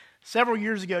Several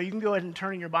years ago, you can go ahead and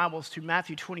turn in your Bibles to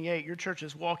Matthew 28. Your church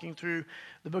is walking through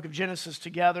the book of Genesis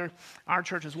together. Our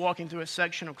church is walking through a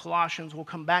section of Colossians. We'll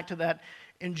come back to that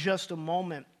in just a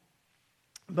moment.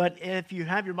 But if you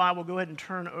have your Bible, go ahead and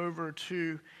turn over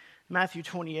to Matthew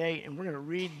 28, and we're going to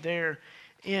read there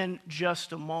in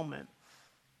just a moment.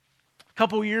 A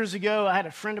couple years ago, I had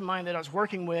a friend of mine that I was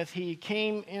working with. He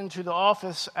came into the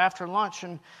office after lunch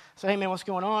and said, "Hey, man, what's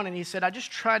going on?" And he said, "I just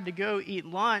tried to go eat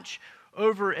lunch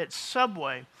over at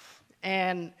Subway."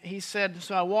 And he said,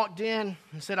 so I walked in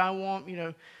and said, "I want,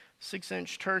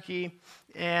 6-inch turkey."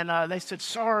 And they said,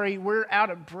 "Sorry, we're out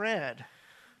of bread."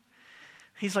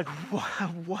 He's like,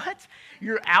 "What?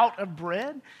 You're out of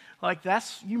bread? Like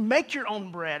you make your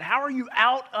own bread. How are you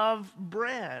out of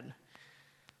bread?"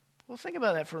 Well, think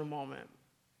about that for a moment.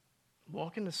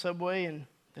 Walk into Subway and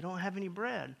they don't have any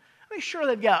bread. I mean, sure,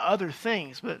 they've got other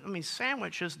things, but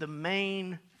sandwich is the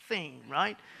main thing,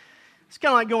 right? It's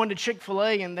kind of like going to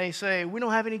Chick-fil-A and they say, "We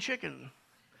don't have any chicken.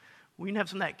 We can have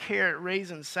some of that carrot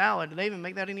raisin salad." Do they even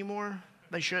make that anymore?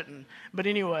 They shouldn't. But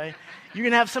anyway, you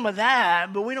can have some of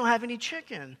that, but we don't have any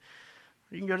chicken.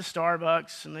 You can go to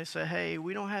Starbucks and they say, "Hey,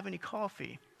 we don't have any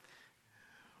coffee."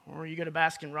 Or you go to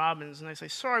Baskin Robbins and they say,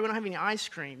 "Sorry, we don't have any ice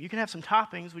cream. You can have some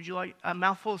toppings. Would you like a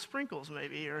mouthful of sprinkles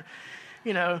maybe?" Or,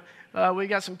 we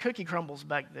got some cookie crumbles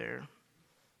back there.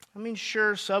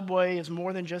 Sure, Subway is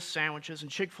more than just sandwiches,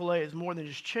 and Chick-fil-A is more than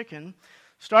just chicken.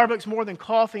 Starbucks more than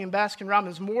coffee, and Baskin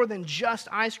Robbins more than just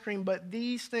ice cream, but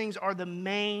these things are the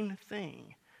main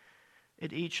thing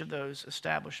at each of those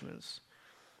establishments.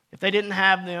 If they didn't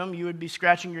have them, you would be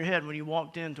scratching your head when you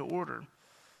walked in to order.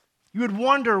 You would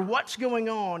wonder what's going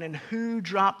on and who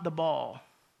dropped the ball.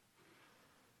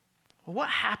 Well, what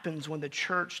happens when the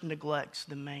church neglects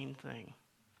the main thing?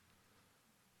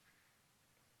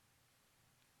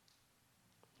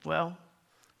 Well,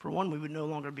 for one, we would no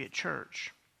longer be a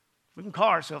church. We can call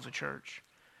ourselves a church.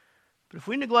 But if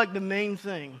we neglect the main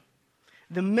thing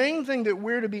that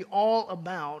we're to be all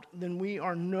about, then we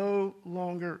are no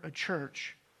longer a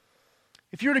church.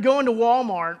 If you were to go into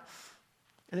Walmart,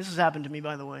 and this has happened to me,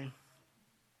 by the way,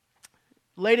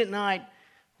 late at night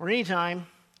or anytime,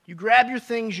 you grab your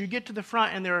things, you get to the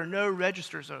front, and there are no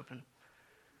registers open.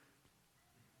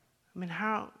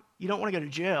 How? You don't want to go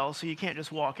to jail, so you can't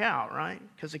just walk out, right?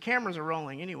 Because the cameras are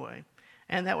rolling anyway.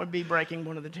 And that would be breaking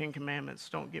one of the 10 Commandments,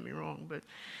 don't get me wrong. But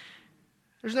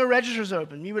there's no registers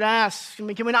open. You would ask, "Can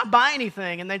we not buy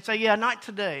anything?" And they'd say, "Yeah, not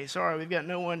today. Sorry, we've got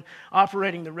no one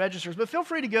operating the registers." But feel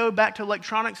free to go back to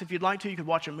electronics if you'd like to. You could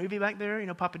watch a movie back there,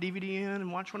 pop a DVD in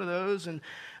and watch one of those. And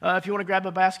if you want to grab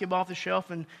a basketball off the shelf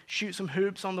and shoot some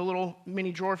hoops on the little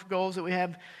mini dwarf goals that we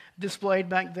have displayed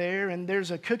back there. And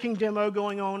there's a cooking demo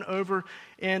going on over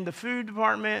in the food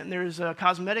department, and there's a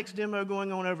cosmetics demo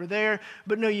going on over there.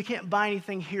 But no, you can't buy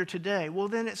anything here today. Well,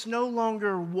 then it's no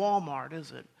longer Walmart,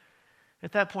 is it?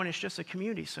 At that point, it's just a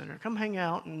community center. Come hang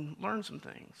out and learn some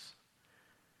things.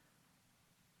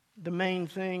 The main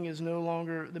thing is no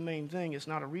longer the main thing. It's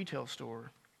not a retail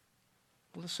store.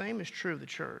 Well, the same is true of the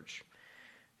church.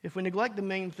 If we neglect the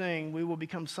main thing, we will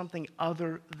become something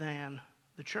other than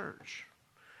the church.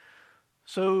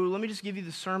 So let me just give you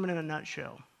the sermon in a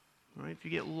nutshell. All right? If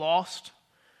you get lost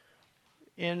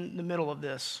in the middle of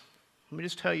this, let me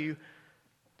just tell you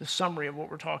the summary of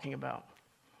what we're talking about.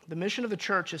 The mission of the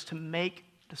church is to make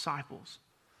disciples.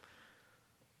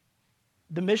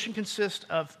 The mission consists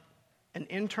of an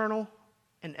internal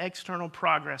and external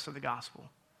progress of the gospel.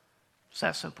 It's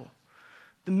that simple.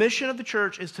 The mission of the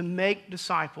church is to make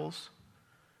disciples,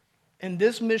 and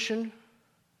this mission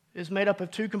is made up of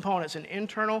two components, an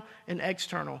internal and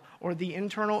external, or the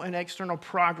internal and external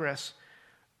progress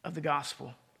of the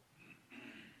gospel.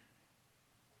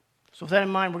 So with that in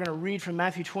mind, we're going to read from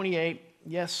Matthew 28,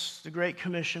 yes, the Great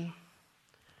Commission.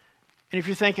 And if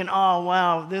you're thinking, "Oh,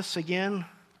 wow, this again,"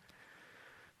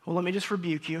 well, let me just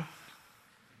rebuke you.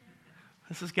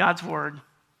 This is God's word.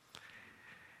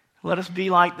 Let us be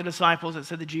like the disciples that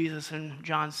said to Jesus in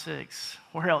John 6,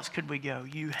 "Where else could we go?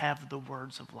 You have the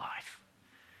words of life."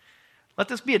 Let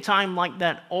this be a time like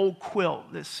that old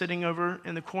quilt that's sitting over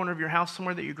in the corner of your house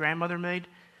somewhere that your grandmother made,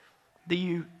 that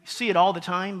you see it all the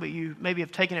time, but you maybe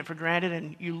have taken it for granted,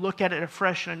 and you look at it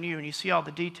afresh and anew, and you see all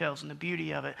the details and the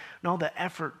beauty of it and all the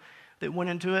effort that went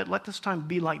into it. Let this time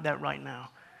be like that right now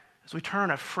as we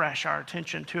turn afresh our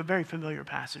attention to a very familiar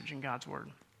passage in God's Word.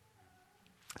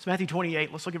 It's Matthew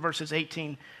 28. Let's look at verses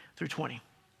 18 through 20.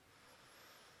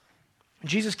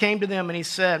 Jesus came to them and he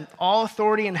said, "All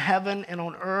authority in heaven and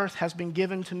on earth has been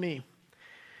given to me.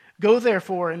 Go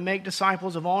therefore and make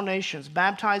disciples of all nations,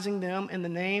 baptizing them in the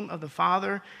name of the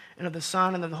Father and of the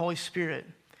Son and of the Holy Spirit,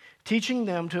 teaching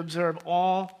them to observe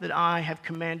all that I have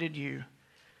commanded you.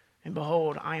 And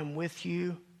behold, I am with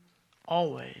you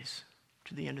always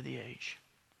to the end of the age.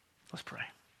 Let's pray.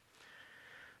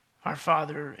 Our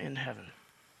Father in heaven,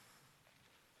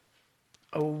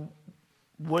 oh,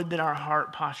 would that our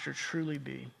heart posture truly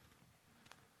be,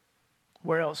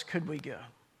 where else could we go?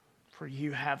 For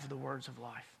you have the words of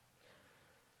life.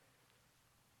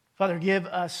 Father, give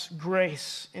us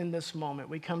grace in this moment.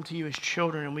 We come to you as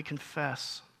children and we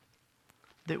confess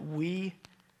that we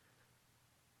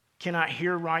cannot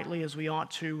hear rightly as we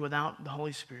ought to without the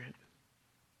Holy Spirit.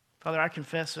 Father, I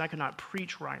confess that I cannot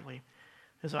preach rightly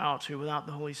as I ought to without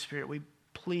the Holy Spirit. We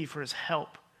plead for his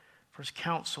help, for his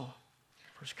counsel,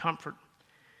 for his comfort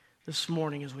this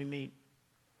morning as we meet.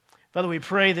 Father, we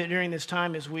pray that during this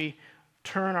time as we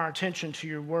turn our attention to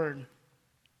your word,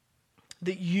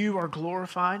 that you are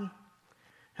glorified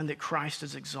and that Christ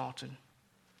is exalted.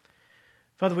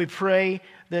 Father, we pray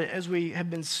that as we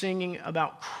have been singing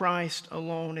about Christ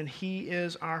alone, and he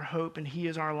is our hope and he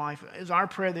is our life, it's our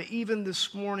prayer that even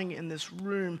this morning in this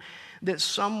room, that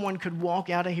someone could walk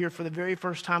out of here for the very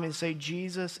first time and say,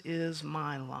 Jesus is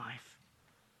my life.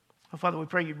 Well, Father, we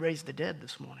pray you'd raise the dead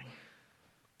this morning.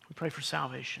 We pray for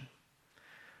salvation.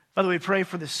 Father, we pray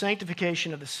for the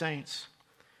sanctification of the saints.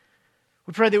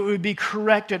 We pray that we would be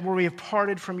corrected where we have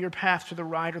parted from your path to the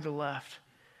right or the left.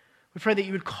 We pray that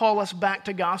you would call us back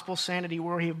to gospel sanity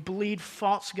where we have believed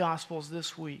false gospels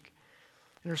this week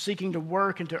and are seeking to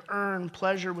work and to earn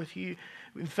pleasure with you,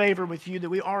 in favor with you, that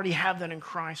we already have that in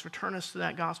Christ. Return us to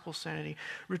that gospel sanity.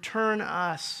 Return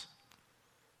us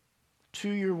to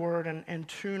your word and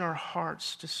tune our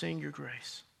hearts to sing your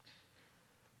grace.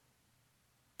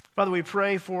 Father, we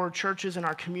pray for churches in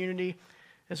our community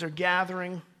as they're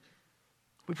gathering.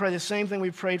 We pray the same thing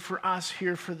we prayed for us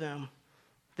here for them.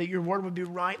 That your word would be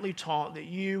rightly taught, that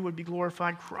you would be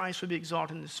glorified, Christ would be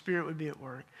exalted, and the Spirit would be at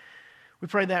work. We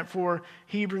pray that for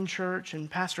Hebron Church and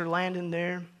Pastor Landon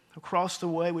there across the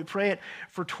way. We pray it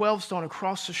for 12 Stone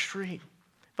across the street.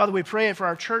 Father, we pray it for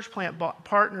our church plant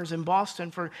partners in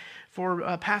Boston,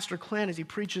 for Pastor Clint as he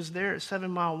preaches there at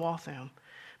 7 Mile Waltham.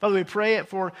 Father, we pray it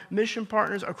for mission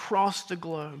partners across the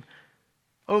globe.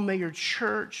 Oh, may your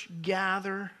church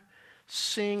gather,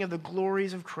 sing of the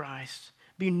glories of Christ,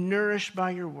 be nourished by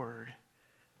your word.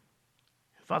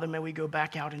 Father, may we go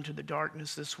back out into the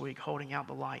darkness this week, holding out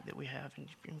the light that we have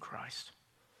in Christ.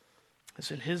 It's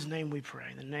in his name we pray,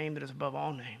 the name that is above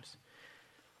all names,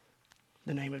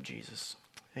 the name of Jesus.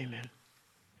 Amen.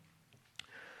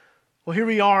 Well, here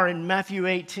we are in Matthew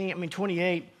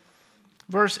 28,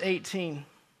 verse 18.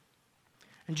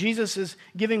 And Jesus is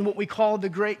giving what we call the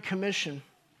Great Commission.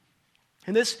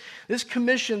 And this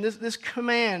commission, this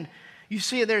command, you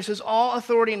see it there. It says, all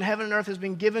authority in heaven and earth has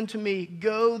been given to me.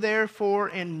 Go therefore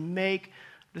and make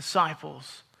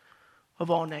disciples of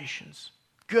all nations.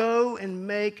 Go and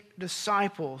make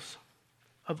disciples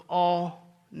of all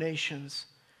nations.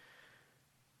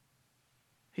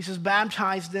 He says,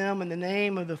 baptize them in the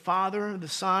name of the Father, the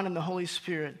Son, and the Holy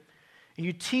Spirit. And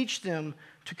you teach them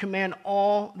to command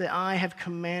all that I have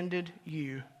commanded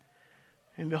you.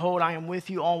 And behold, I am with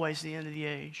you always to the end of the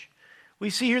age. We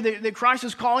see here that Christ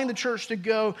is calling the church to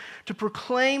go to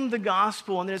proclaim the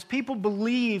gospel, and that as people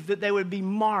believe that they would be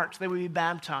marked, they would be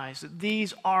baptized, that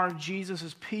these are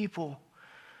Jesus' people.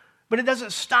 But it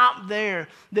doesn't stop there,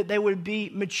 that they would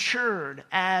be matured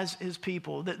as his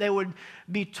people, that they would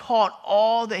be taught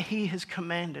all that he has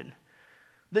commanded.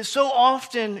 That so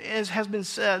often, as has been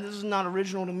said, this is not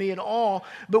original to me at all,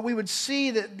 but we would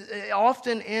see that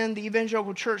often in the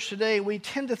evangelical church today, we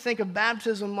tend to think of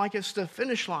baptism like it's the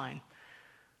finish line.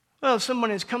 Well, if someone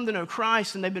has come to know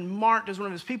Christ and they've been marked as one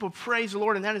of his people, praise the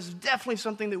Lord, and that is definitely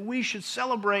something that we should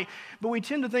celebrate, but we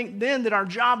tend to think then that our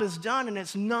job is done, and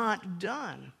it's not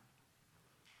done.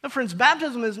 Now, friends,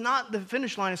 baptism is not the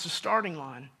finish line, it's the starting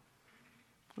line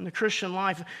in the Christian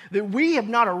life. That we have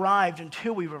not arrived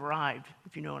until we've arrived,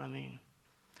 if you know what I mean.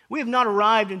 We have not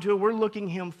arrived until we're looking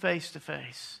him face to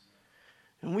face.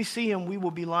 And we see him, we will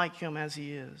be like him as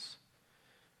he is.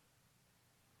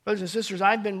 Brothers and sisters,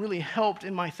 I've been really helped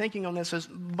in my thinking on this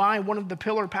by one of the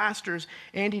pillar pastors,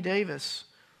 Andy Davis,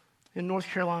 in North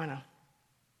Carolina.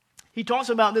 He talks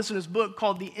about this in his book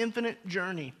called The Infinite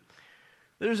Journey.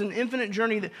 There's an infinite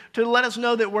journey to let us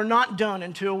know that we're not done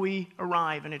until we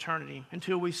arrive in eternity,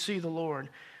 until we see the Lord.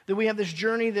 That we have this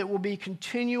journey that will be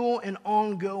continual and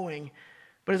ongoing.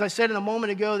 But as I said a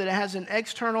moment ago, that it has an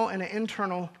external and an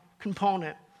internal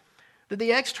component. That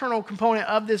the external component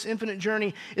of this infinite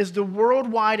journey is the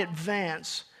worldwide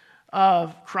advance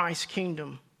of Christ's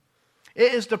kingdom.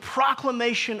 It is the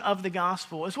proclamation of the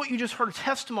gospel. It's what you just heard a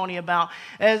testimony about.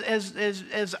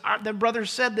 The brother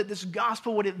said that this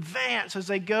gospel would advance as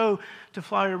they go to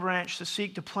Flowery Branch to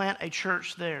seek to plant a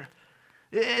church there.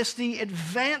 It's the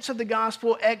advance of the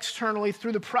gospel externally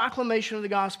through the proclamation of the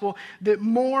gospel that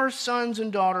more sons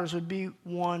and daughters would be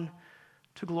won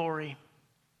to glory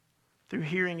through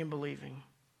hearing and believing.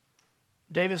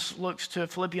 Davis looks to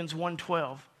Philippians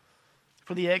 1:12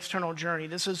 for the external journey.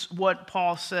 This is what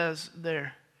Paul says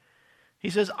there. He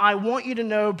says, I want you to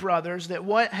know, brothers, that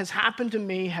what has happened to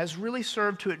me has really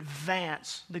served to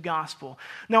advance the gospel.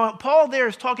 Now, Paul there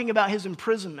is talking about his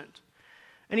imprisonment.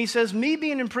 And he says, me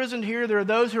being imprisoned here, there are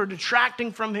those who are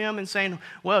detracting from him and saying,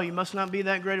 well, you must not be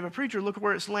that great of a preacher. Look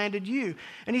where it's landed you.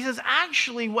 And he says,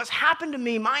 actually, what's happened to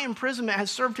me, my imprisonment has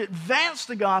served to advance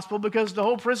the gospel because the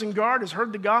whole prison guard has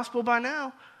heard the gospel by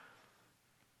now.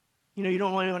 You know, you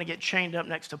don't really want to get chained up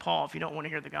next to Paul if you don't want to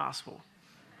hear the gospel.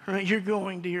 Right? You're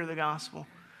going to hear the gospel.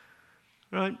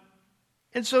 Right?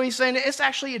 And so he's saying it's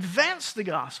actually advanced the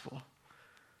gospel.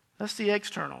 That's the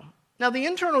external. Now, the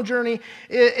internal journey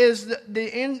is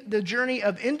the journey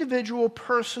of individual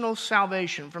personal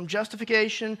salvation from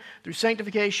justification through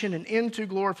sanctification and into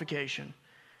glorification.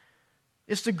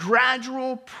 It's the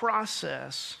gradual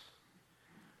process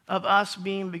of us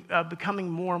becoming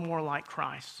more and more like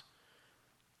Christ.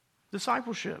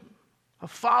 Discipleship, of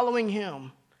following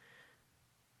him.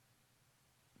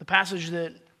 The passage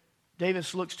that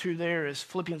Davis looks to there is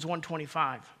Philippians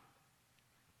 1:25.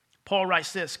 Paul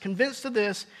writes this, convinced of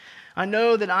this, I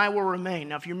know that I will remain.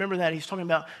 Now, if you remember that, he's talking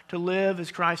about to live as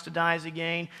Christ, to die as a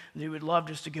gain, and he would love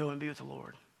just to go and be with the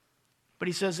Lord. But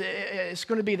he says it's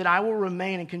going to be that I will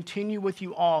remain and continue with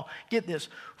you all, get this,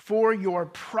 for your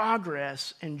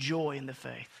progress and joy in the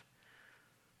faith.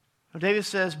 Now, David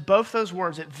says both those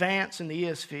words, advance in the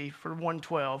ESV for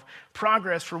 1:12,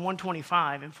 progress for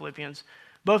 1:25 in Philippians,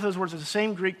 both those words are the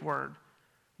same Greek word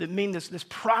that mean this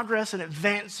progress and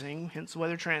advancing, hence the way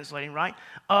they're translating, right,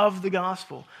 of the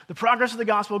gospel. The progress of the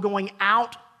gospel going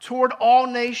out toward all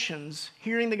nations,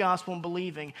 hearing the gospel and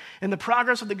believing. And the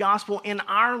progress of the gospel in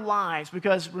our lives,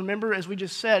 because remember, as we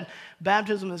just said,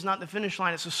 baptism is not the finish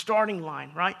line, it's a starting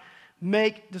line, right?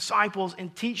 Make disciples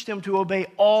and teach them to obey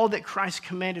all that Christ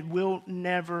commanded. We'll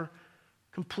never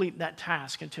complete that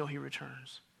task until he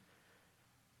returns.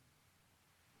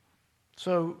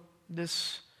 So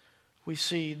we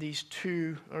see these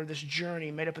two, or this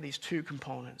journey made up of these two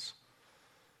components.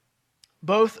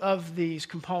 Both of these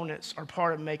components are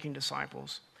part of making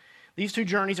disciples. These two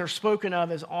journeys are spoken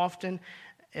of as often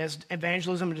as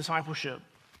evangelism and discipleship.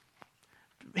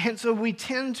 And so we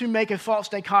tend to make a false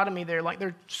dichotomy there, like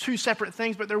they're two separate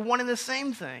things, but they're one and the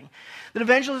same thing. That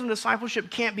evangelism and discipleship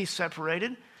can't be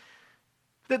separated.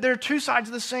 That they're two sides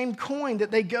of the same coin,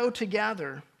 that they go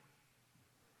together.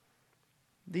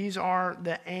 These are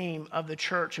the aim of the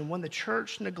church. And when the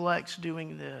church neglects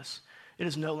doing this, it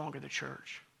is no longer the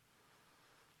church.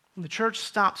 When the church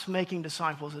stops making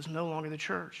disciples, it's no longer the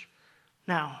church.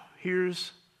 Now,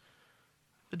 here's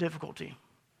the difficulty.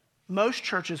 Most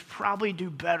churches probably do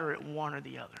better at one or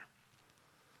the other.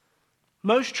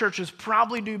 Most churches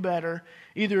probably do better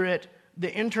either at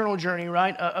the internal journey,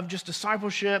 right, of just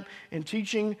discipleship and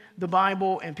teaching the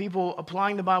Bible and people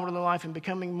applying the Bible to their life and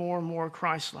becoming more and more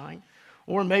Christ-like.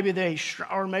 Or maybe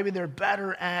they're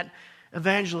better at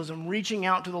evangelism, reaching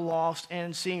out to the lost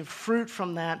and seeing fruit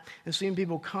from that and seeing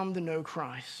people come to know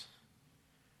Christ.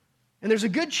 And there's a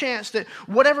good chance that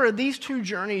whatever of these two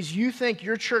journeys you think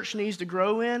your church needs to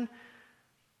grow in,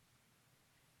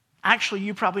 actually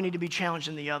you probably need to be challenged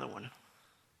in the other one.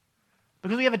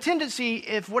 Because we have a tendency,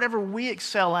 if whatever we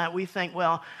excel at, we think,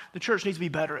 well, the church needs to be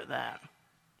better at that.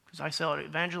 Because I excel at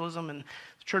evangelism and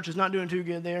the church is not doing too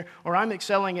good there. Or I'm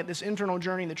excelling at this internal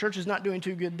journey and the church is not doing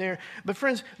too good there. But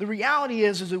friends, the reality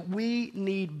is that we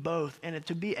need both. And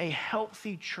to be a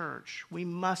healthy church, we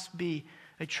must be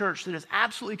a church that is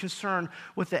absolutely concerned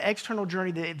with the external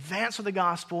journey, the advance of the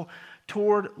gospel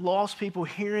toward lost people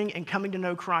hearing and coming to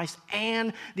know Christ,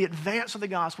 and the advance of the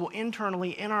gospel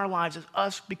internally in our lives is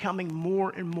us becoming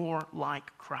more and more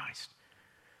like Christ.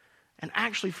 And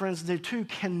actually, friends, the two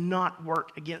cannot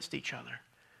work against each other.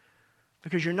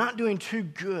 Because you're not doing too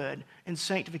good in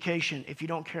sanctification if you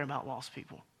don't care about lost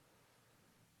people.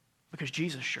 Because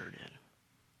Jesus sure did.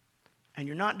 And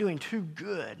you're not doing too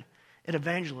good at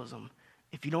evangelism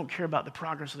if you don't care about the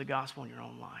progress of the gospel in your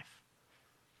own life.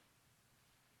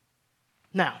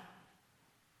 Now,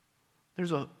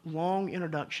 there's a long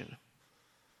introduction.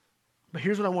 But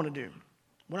here's what I want to do.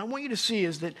 What I want you to see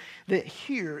is that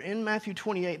here in Matthew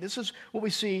 28, this is what we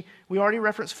see. We already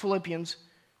referenced Philippians.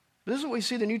 This is what we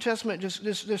see the New Testament just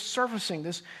this surfacing,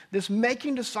 this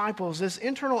making disciples, this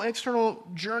internal, external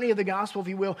journey of the gospel, if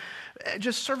you will,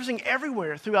 just surfacing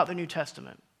everywhere throughout the New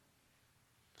Testament.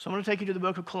 So I'm going to take you to the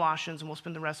book of Colossians, and we'll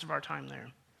spend the rest of our time there.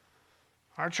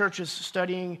 Our church is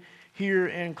studying here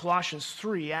in Colossians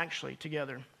 3, actually,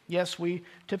 together. Yes, we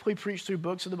typically preach through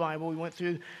books of the Bible. We went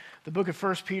through the book of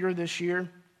 1 Peter this year,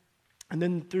 and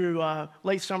then through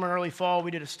late summer and early fall, we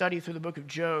did a study through the book of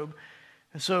Job.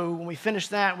 And so when we finish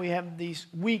that, we have these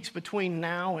weeks between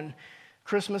now and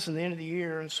Christmas and the end of the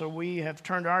year, and so we have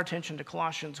turned our attention to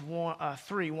Colossians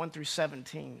 3, 1 through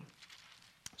 17.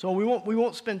 So we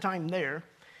won't spend time there.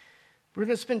 We're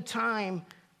going to spend time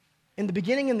in the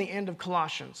beginning and the end of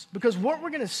Colossians, because what we're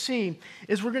going to see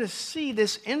is we're going to see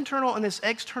this internal and this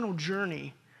external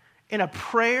journey in a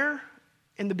prayer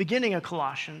in the beginning of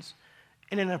Colossians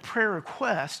and in a prayer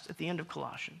request at the end of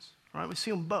Colossians. All right, we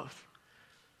see them both.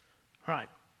 All right,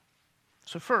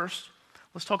 so first,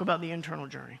 let's talk about the internal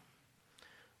journey.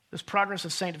 This progress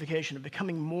of sanctification, of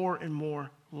becoming more and more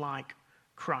like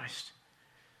Christ.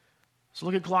 So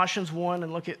look at Colossians 1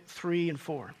 and look at 3 and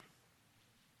 4.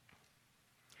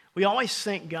 We always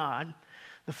thank God,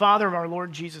 the Father of our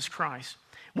Lord Jesus Christ,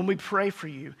 when we pray for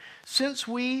you, since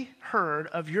we heard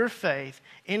of your faith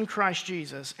in Christ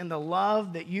Jesus and the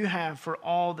love that you have for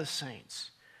all the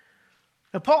saints.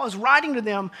 Now, Paul is writing to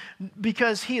them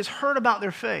because he has heard about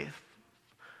their faith.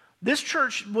 This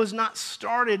church was not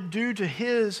started due to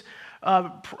his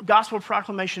gospel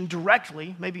proclamation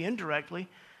directly, maybe indirectly,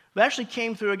 but actually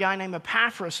came through a guy named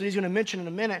Epaphras, that he's going to mention in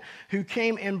a minute, who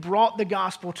came and brought the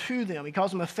gospel to them. He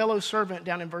calls him a fellow servant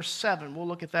down in verse 7. We'll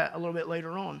look at that a little bit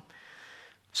later on.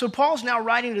 So Paul's now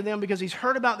writing to them because he's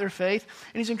heard about their faith,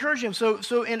 and he's encouraging them.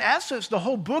 So in essence, the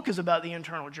whole book is about the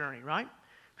internal journey, right?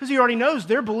 Because he already knows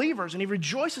they're believers, and he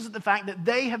rejoices at the fact that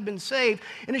they have been saved.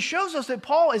 And it shows us that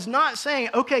Paul is not saying,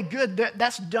 okay, good,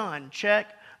 that's done, check,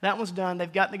 that one's done,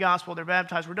 they've got the gospel, they're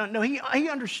baptized, we're done. No, he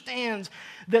understands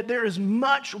that there is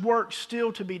much work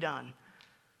still to be done.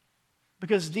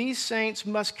 Because these saints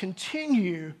must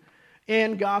continue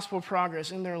in gospel progress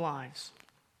in their lives.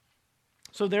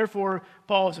 So therefore,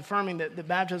 Paul is affirming that the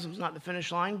baptism is not the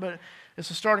finish line, but it's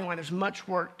the starting line. There's much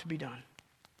work to be done.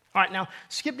 All right, now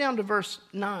skip down to verse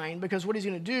 9, because what he's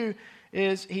going to do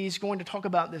is he's going to talk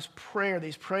about this prayer that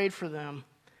he's prayed for them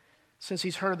since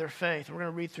he's heard of their faith. And we're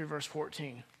going to read through verse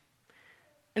 14.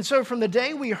 And so from the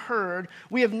day we heard,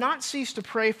 we have not ceased to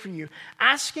pray for you,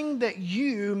 asking that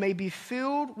you may be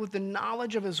filled with the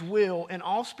knowledge of his will and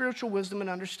all spiritual wisdom and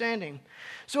understanding,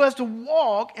 so as to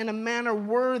walk in a manner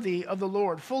worthy of the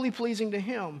Lord, fully pleasing to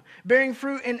him, bearing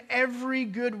fruit in every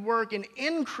good work and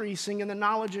increasing in the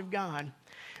knowledge of God.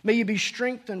 May you be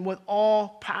strengthened with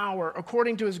all power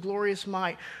according to his glorious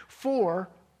might, for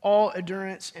all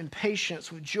endurance and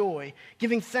patience with joy,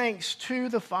 giving thanks to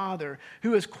the Father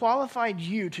who has qualified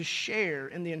you to share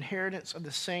in the inheritance of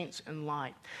the saints in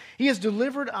light. He has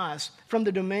delivered us from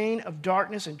the domain of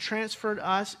darkness and transferred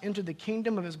us into the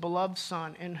kingdom of his beloved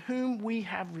Son, in whom we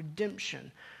have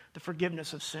redemption, the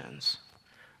forgiveness of sins.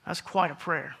 That's quite a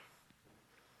prayer.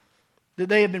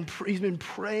 That he's been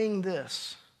praying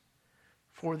this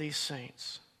for these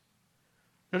saints.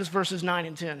 Notice verses 9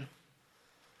 and 10.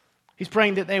 He's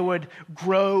praying that they would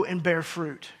grow and bear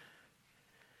fruit.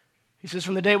 He says,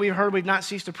 from the day we heard, we've not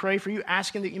ceased to pray for you,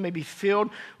 asking that you may be filled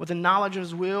with the knowledge of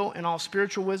his will and all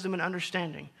spiritual wisdom and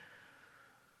understanding.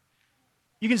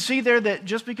 You can see there that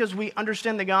just because we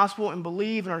understand the gospel and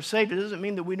believe and are saved, it doesn't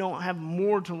mean that we don't have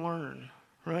more to learn,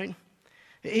 right?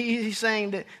 He's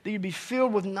saying that you'd be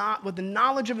filled with the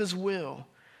knowledge of his will,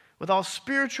 with all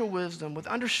spiritual wisdom, with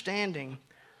understanding.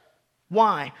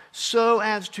 Why? So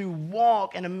as to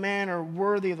walk in a manner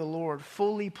worthy of the Lord,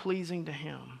 fully pleasing to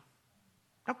him.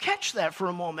 Now catch that for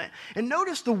a moment and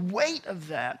notice the weight of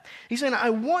that. He's saying,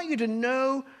 I want you to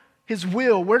know his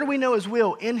will. Where do we know his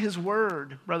will? In his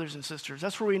word, brothers and sisters.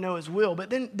 That's where we know his will. But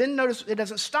then notice it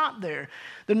doesn't stop there.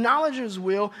 The knowledge of his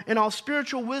will and all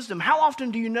spiritual wisdom. How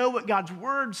often do you know what God's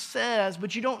word says,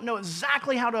 but you don't know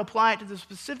exactly how to apply it to the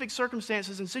specific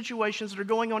circumstances and situations that are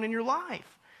going on in your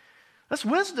life? That's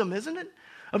wisdom, isn't it?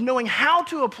 Of knowing how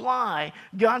to apply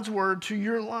God's word to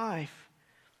your life.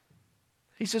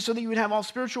 He says, so that you would have all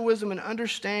spiritual wisdom and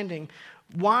understanding.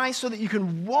 Why? So that you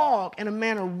can walk in a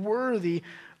manner worthy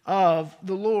of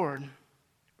the Lord.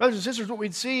 Brothers and sisters, what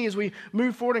we'd see as we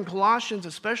move forward in Colossians,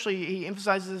 especially, he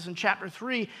emphasizes this in chapter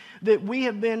 3, that we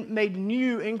have been made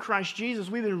new in Christ Jesus.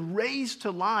 We've been raised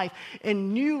to life,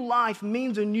 and new life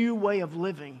means a new way of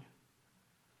living.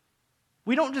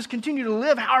 We don't just continue to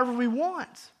live however we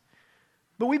want,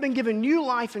 but we've been given new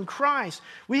life in Christ.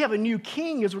 We have a new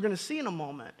king, as we're going to see in a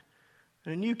moment.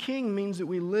 And a new king means that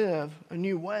we live a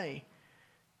new way.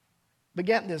 But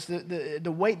get this,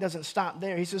 the weight doesn't stop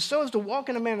there. He says, so as to walk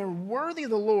in a manner worthy of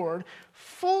the Lord,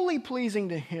 fully pleasing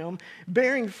to him,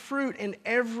 bearing fruit in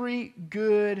every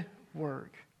good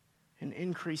work, and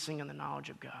increasing in the knowledge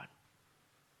of God.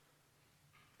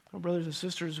 Oh, brothers and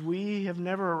sisters, we have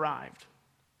never arrived.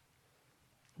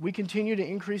 We continue to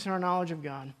increase in our knowledge of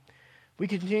God. We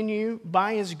continue,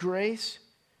 by his grace,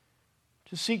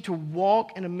 to seek to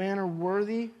walk in a manner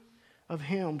worthy of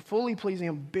him, fully pleasing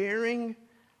him, bearing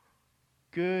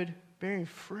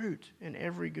fruit in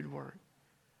every good work.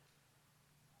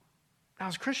 Now,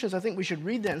 as Christians, I think we should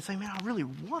read that and say, man, I really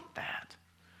want that.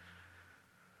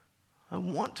 I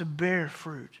want to bear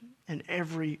fruit in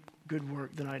every good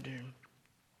work that I do.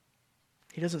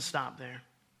 He doesn't stop there.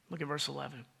 Look at verse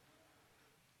 11.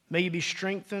 May you be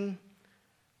strengthened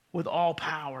with all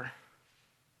power.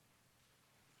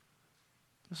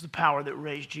 This is the power that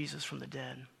raised Jesus from the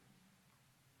dead.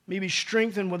 May you be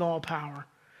strengthened with all power,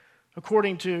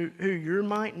 according to who your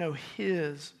might? No,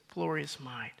 his glorious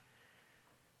might,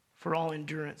 for all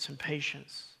endurance and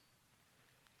patience.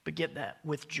 But get that,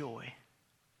 with joy.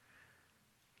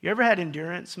 You ever had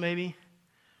endurance, maybe?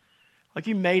 Like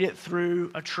you made it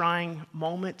through a trying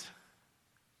moment,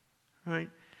 right?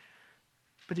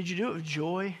 But did you do it with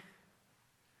joy?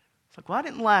 It's like, well, I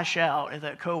didn't lash out at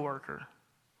that coworker.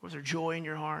 Was there joy in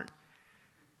your heart?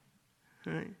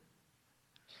 Right?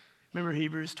 Remember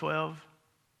Hebrews 12?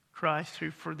 Christ,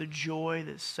 who for the joy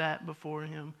that sat before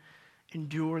him,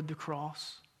 endured the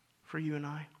cross for you and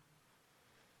I.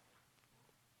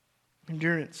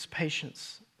 Endurance,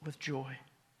 patience with joy.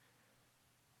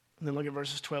 And then look at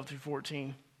verses 12 through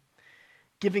 14.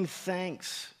 Giving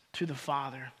thanks to the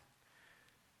Father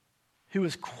who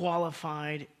has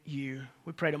qualified you.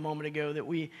 We prayed a moment ago that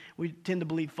we tend to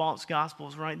believe false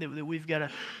gospels, right? That we've got to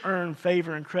earn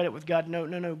favor and credit with God.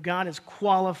 No. God has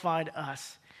qualified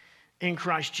us in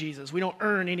Christ Jesus. We don't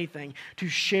earn anything to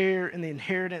share in the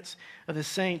inheritance of the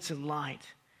saints in light.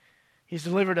 He's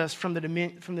delivered us from the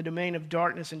domain of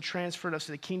darkness and transferred us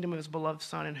to the kingdom of his beloved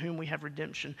Son, in whom we have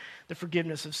redemption, the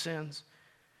forgiveness of sins.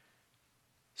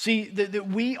 See, that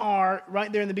we are, right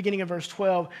there in the beginning of verse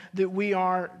 12, that we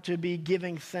are to be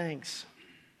giving thanks.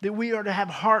 That we are to have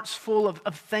hearts full of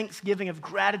thanksgiving, of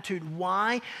gratitude.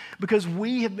 Why? Because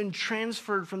we have been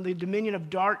transferred from the dominion of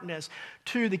darkness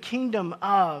to the kingdom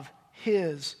of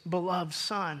his beloved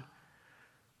Son.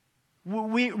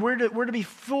 We're to be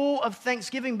full of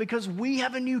thanksgiving because we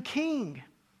have a new king.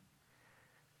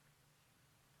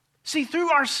 See, through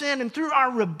our sin and through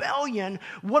our rebellion,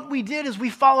 what we did is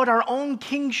we followed our own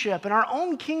kingship, and our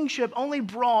own kingship only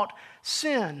brought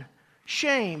sin,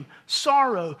 shame,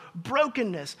 sorrow,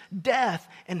 brokenness, death,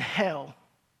 and hell.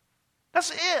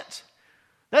 That's it.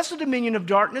 That's the dominion of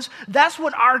darkness. That's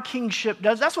what our kingship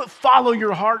does. That's what follow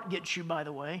your heart gets you, by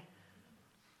the way.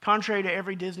 Contrary to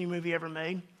every Disney movie ever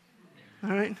made.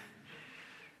 All right?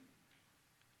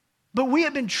 But we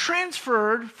have been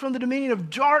transferred from the dominion of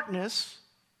darkness.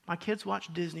 My kids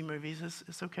watch Disney movies.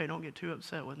 It's okay. Don't get too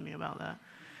upset with me about that.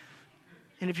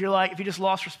 And if you just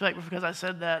lost respect because I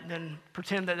said that, then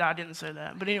pretend that I didn't say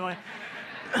that. But anyway.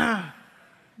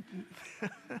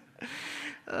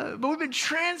 But we've been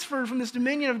transferred from this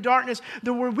dominion of darkness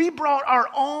where we brought our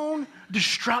own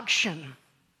destruction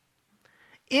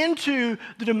into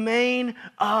the domain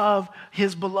of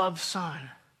his beloved Son.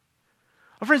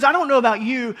 Well, friends, I don't know about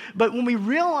you, but when we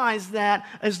realize that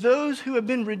as those who have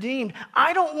been redeemed,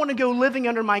 I don't want to go living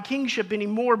under my kingship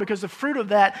anymore because the fruit of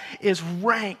that is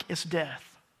rank as death.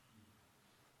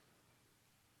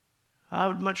 I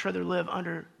would much rather live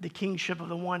under the kingship of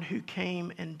the one who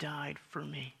came and died for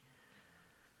me.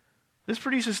 This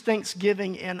produces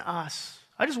thanksgiving in us.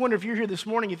 I just wonder if you're here this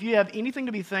morning, if you have anything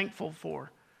to be thankful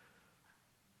for.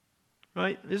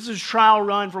 Right? This is a trial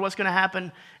run for what's going to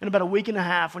happen in about a week and a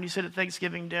half when you sit at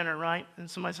Thanksgiving dinner, right?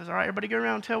 And somebody says, all right, everybody go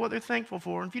around and tell what they're thankful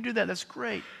for. And if you do that, that's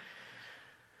great.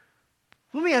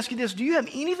 Let me ask you this. Do you have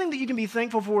anything that you can be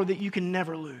thankful for that you can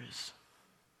never lose?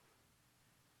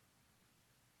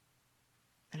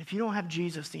 And if you don't have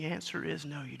Jesus, the answer is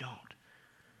no, you don't.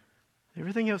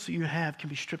 Everything else that you have can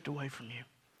be stripped away from you.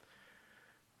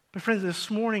 But friends,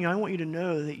 this morning I want you to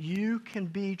know that you can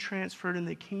be transferred in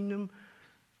the kingdom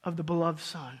of the beloved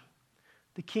Son,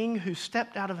 the The King who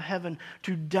stepped out of heaven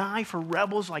to die for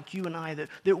rebels like you and I,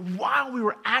 that while we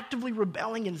were actively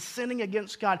rebelling and sinning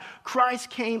against God,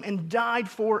 Christ came and died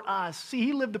for us. See,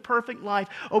 he lived the perfect life,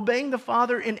 obeying the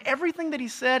Father in everything that he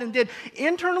said and did,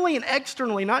 internally and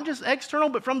externally, not just external,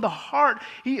 but from the heart.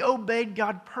 He obeyed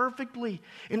God perfectly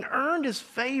and earned his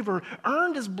favor,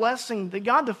 earned his blessing. That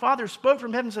God the Father spoke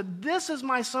from heaven and said, "This is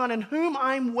my Son in whom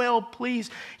I'm well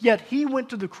pleased." Yet he went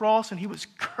to the cross and he was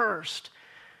cursed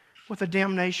with a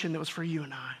damnation that was for you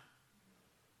and I,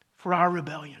 for our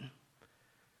rebellion.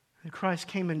 And Christ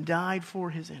came and died for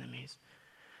his enemies.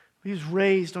 He was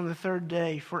raised on the third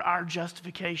day for our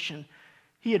justification.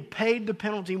 He had paid the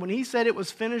penalty. When he said it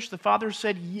was finished, the Father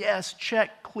said, yes,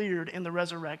 check cleared in the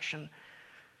resurrection.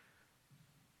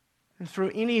 And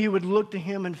through any who would look to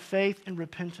him in faith and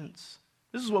repentance.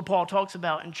 This is what Paul talks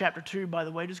about in chapter 2, by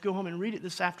the way. Just go home and read it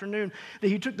this afternoon. That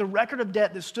he took the record of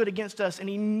debt that stood against us and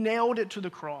he nailed it to the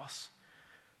cross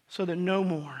so that no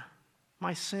more.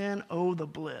 My sin, oh, the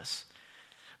bliss.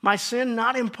 My sin,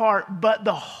 not in part, but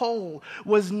the whole,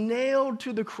 was nailed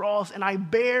to the cross and I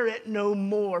bear it no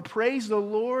more. Praise the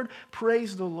Lord,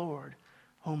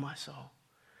 oh my soul.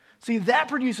 See, that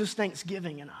produces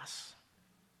thanksgiving in us.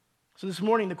 So this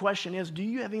morning the question is, do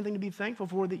you have anything to be thankful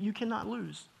for that you cannot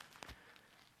lose?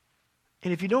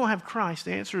 And if you don't have Christ,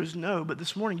 the answer is no. But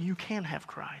this morning, you can have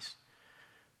Christ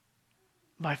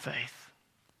by faith.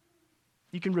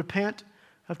 You can repent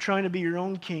of trying to be your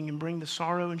own king and bring the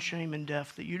sorrow and shame and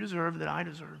death that you deserve, that I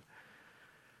deserve.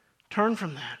 Turn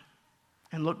from that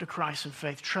and look to Christ in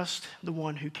faith. Trust the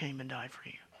one who came and died for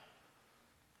you.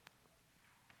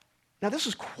 Now, this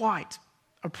is quite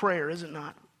a prayer, is it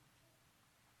not?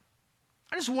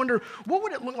 I just wonder, what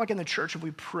would it look like in the church if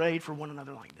we prayed for one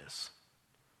another like this?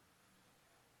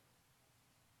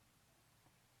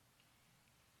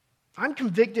 I'm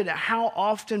convicted at how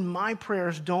often my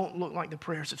prayers don't look like the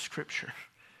prayers of Scripture.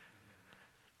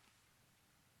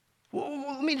 Well,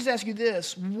 let me just ask you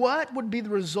this. What would be the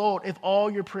result if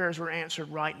all your prayers were answered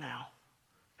right now?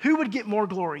 Who would get more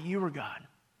glory, you or God?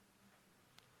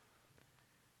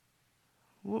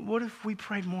 What if we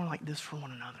prayed more like this for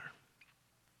one another?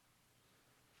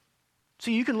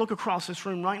 See, you can look across this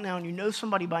room right now and you know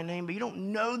somebody by name, but you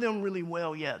don't know them really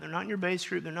well yet. They're not in your base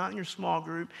group. They're not in your small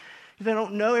group. If they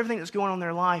don't know everything that's going on in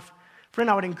their life, friend,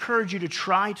 I would encourage you to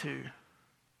try to.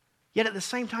 Yet at the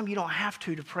same time, you don't have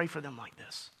to pray for them like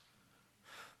this.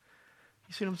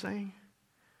 You see what I'm saying?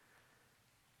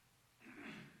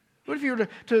 What if you were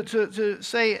to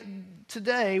say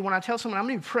today, when I tell someone, I'm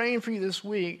going to be praying for you this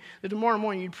week, that tomorrow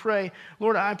morning you'd pray,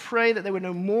 Lord, I pray that they would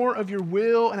know more of your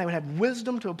will and they would have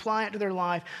wisdom to apply it to their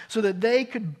life so that they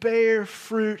could bear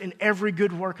fruit in every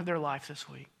good work of their life this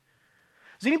week.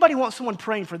 Does anybody want someone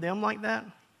praying for them like that?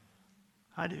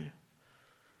 I do.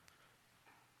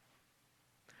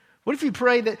 What if you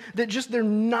pray that just their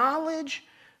knowledge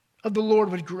of the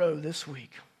Lord would grow this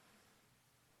week?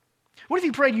 What if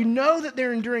you prayed, you know that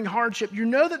they're enduring hardship, you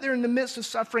know that they're in the midst of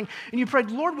suffering, and you prayed,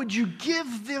 Lord, would you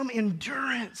give them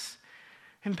endurance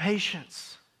and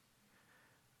patience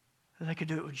that they could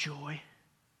do it with joy?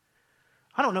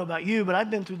 I don't know about you, but I've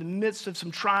been through the midst of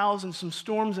some trials and some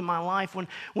storms in my life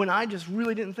when I just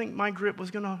really didn't think my grip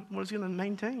was gonna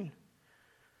maintain.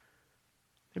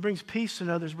 It brings peace to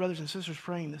know there's brothers and sisters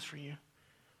praying this for you,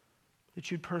 that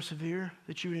you'd persevere,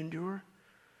 that you would endure.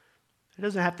 It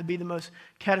doesn't have to be the most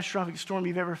catastrophic storm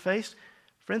you've ever faced.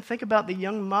 Friend, think about the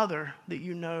young mother that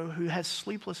you know who has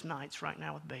sleepless nights right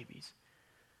now with babies.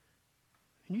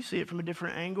 And you see it from a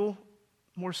different angle.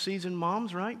 More seasoned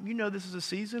moms, right? You know this is a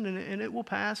season and it will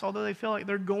pass. Although they feel like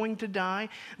they're going to die,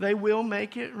 they will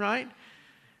make it, right?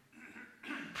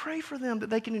 Pray for them that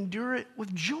they can endure it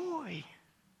with joy.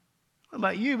 I don't know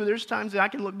about you, but there's times that I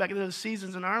can look back at those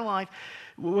seasons in our life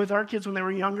with our kids when they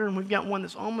were younger, and we've got one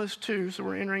that's almost 2, so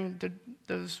we're entering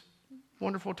those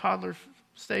wonderful toddler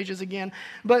stages again.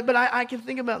 But I can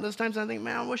think about those times and I think,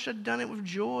 man, I wish I'd done it with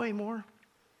joy more.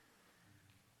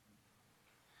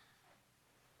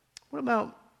 What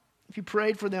about if you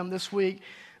prayed for them this week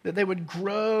that they would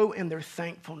grow in their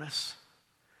thankfulness?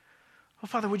 Oh,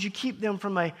 Father, would you keep them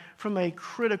from a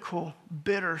critical,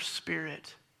 bitter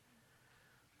spirit?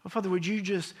 Oh, Father, would you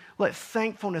just let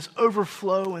thankfulness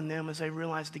overflow in them as they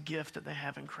realize the gift that they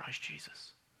have in Christ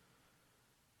Jesus?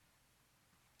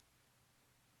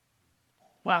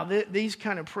 Wow, these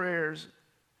kind of prayers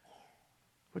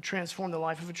would transform the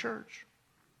life of a church.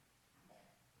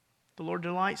 The Lord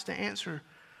delights to answer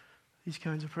these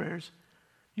kinds of prayers.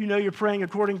 You know you're praying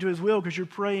according to his will because you're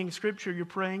praying Scripture, you're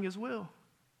praying his will.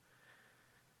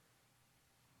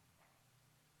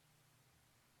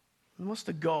 And what's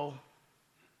the goal?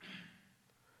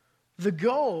 The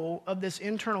goal of this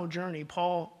internal journey,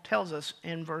 Paul tells us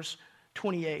in verse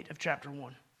 28 of chapter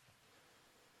 1.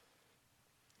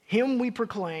 Him we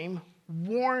proclaim,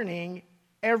 warning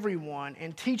everyone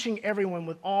and teaching everyone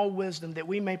with all wisdom, that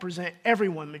we may present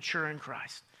everyone mature in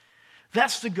Christ.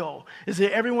 That's the goal, is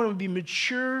that everyone would be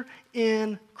mature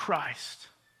in Christ.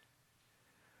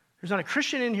 There's not a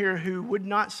Christian in here who would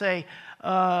not say,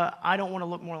 I don't want to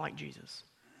look more like Jesus.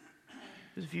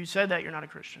 Because if you said that, you're not a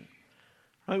Christian.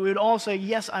 Right? We would all say,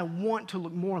 yes, I want to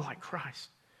look more like Christ.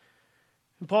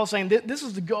 And Paul's saying this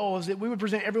is the goal, is that we would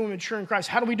present everyone mature in Christ.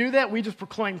 How do we do that? We just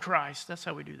proclaim Christ. That's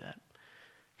how we do that.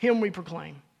 Him we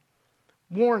proclaim,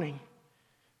 warning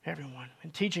everyone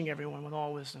and teaching everyone with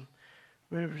all wisdom.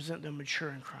 We would present them mature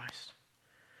in Christ.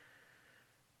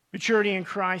 Maturity in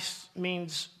Christ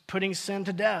means putting sin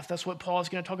to death. That's what Paul is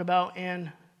going to talk about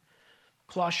in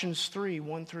Colossians 3,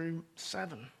 1 through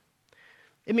 7.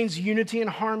 It means unity and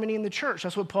harmony in the church.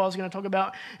 That's what Paul is going to talk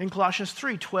about in Colossians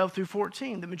 3, 12 through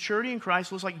 14. The maturity in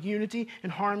Christ looks like unity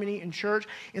and harmony in church,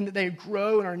 and that they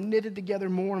grow and are knitted together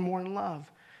more and more in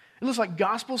love. It looks like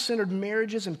gospel-centered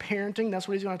marriages and parenting. That's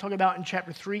what he's going to talk about in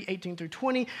chapter 3, 18 through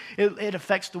 20. It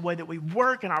affects the way that we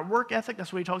work and our work ethic.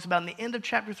 That's what he talks about in the end of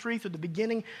chapter 3 through the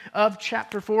beginning of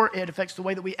chapter 4. It affects the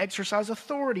way that we exercise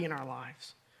authority in our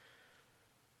lives.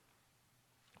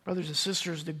 Brothers and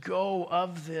sisters, the goal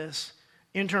of this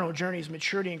internal journey is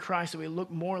maturity in Christ, that we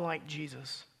look more like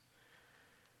Jesus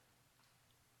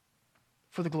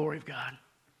for the glory of God.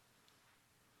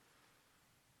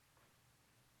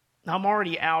 Now, I'm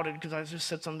already outed because I just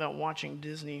said something about watching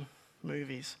Disney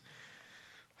movies.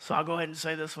 So I'll go ahead and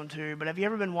say this one too. But have you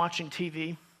ever been watching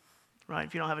TV? Right?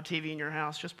 If you don't have a TV in your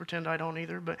house, just pretend I don't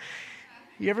either. But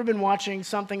you ever been watching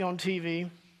something on TV,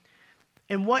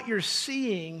 and what you're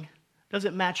seeing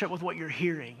doesn't match up with what you're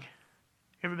hearing?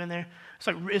 You ever been there?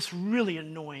 It's really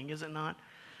annoying, is it not?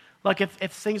 Like if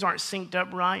things aren't synced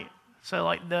up right, so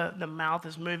like the mouth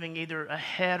is moving either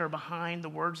ahead or behind the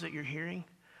words that you're hearing.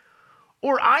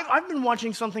 Or I've been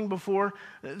watching something before,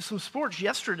 some sports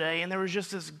yesterday, and there was just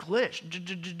this glitch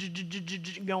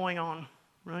going on,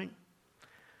 right?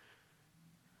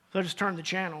 So I just turned the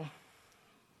channel.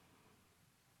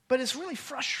 But it's really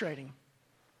frustrating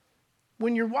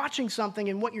when you're watching something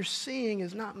and what you're seeing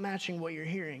is not matching what you're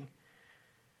hearing.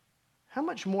 How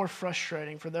much more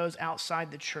frustrating for those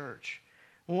outside the church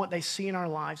when what they see in our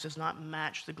lives does not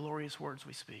match the glorious words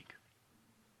we speak.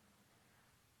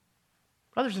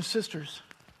 Brothers and sisters,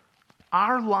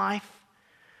 our life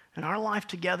and our life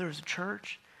together as a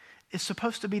church is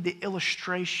supposed to be the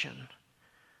illustration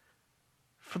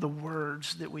for the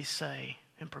words that we say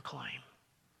and proclaim.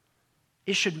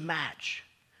 It should match.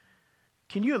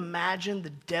 Can you imagine the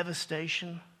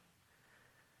devastation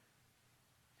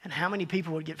and how many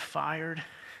people would get fired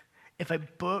if a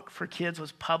book for kids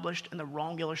was published and the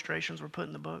wrong illustrations were put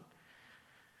in the book?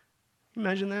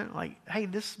 Imagine that? Like, hey,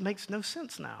 this makes no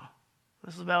sense now.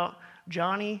 This is about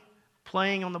Johnny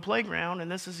playing on the playground,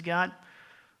 and this has got,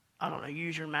 I don't know,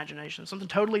 use your imagination, something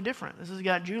totally different. This has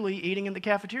got Julie eating in the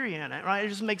cafeteria in it, right? It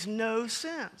just makes no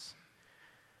sense.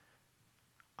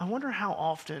 I wonder how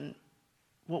often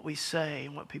what we say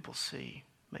and what people see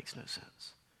makes no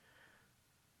sense.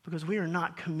 Because we are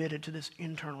not committed to this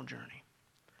internal journey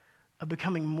of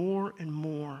becoming more and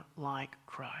more like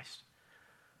Christ,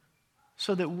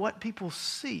 so that what people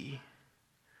see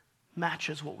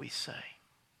matches what we say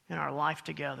in our life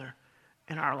together,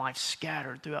 in our life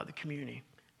scattered throughout the community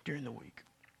during the week.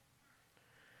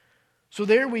 So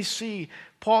there we see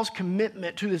Paul's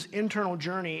commitment to this internal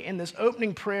journey in this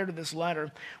opening prayer to this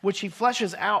letter, which he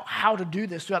fleshes out how to do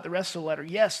this throughout the rest of the letter.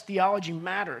 Yes, theology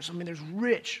matters. I mean, there's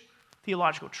rich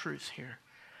theological truths here.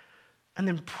 And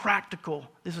then practical,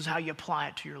 this is how you apply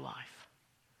it to your life.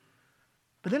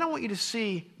 But then I want you to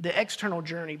see the external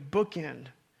journey bookend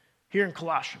here in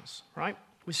Colossians, right?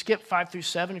 We skipped 5 through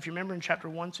 7, if you remember, in chapter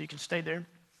 1, so you can stay there.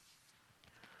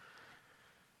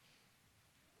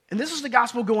 And this is the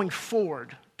gospel going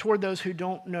forward toward those who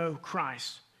don't know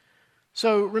Christ.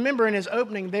 So remember, in his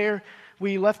opening there,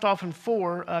 we left off in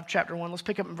 4 of chapter 1. Let's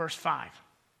pick up in verse 5.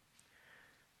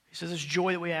 He says, this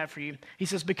joy that we have for you. He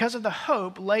says, because of the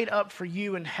hope laid up for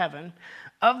you in heaven,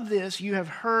 of this you have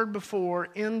heard before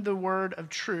in the word of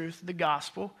truth, the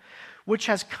gospel, which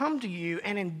has come to you,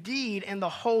 and indeed in the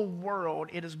whole world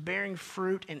it is bearing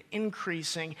fruit and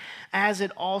increasing, as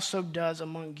it also does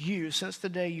among you, since the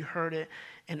day you heard it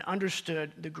and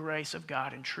understood the grace of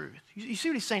God and truth. You see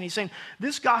what he's saying? He's saying,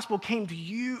 this gospel came to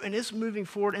you and it's moving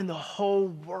forward in the whole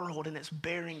world and it's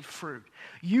bearing fruit.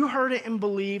 You heard it and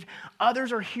believed.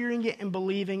 Others are hearing it and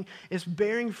believing. It's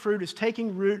bearing fruit. It's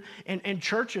taking root, and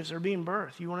churches are being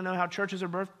birthed. You want to know how churches are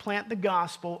birthed? Plant the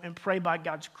gospel and pray by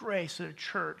God's grace that a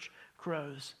church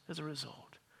grows as a result.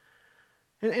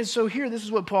 And so here, this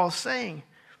is what Paul's saying.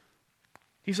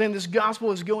 He's saying this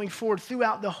gospel is going forward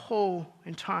throughout the whole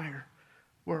entire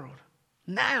world.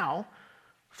 Now,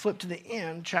 flip to the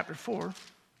end, chapter 4.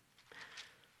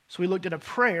 So we looked at a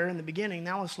prayer in the beginning.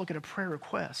 Now let's look at a prayer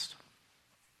request.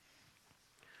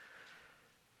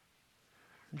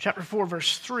 In chapter 4,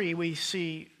 verse 3, we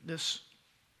see this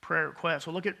prayer request.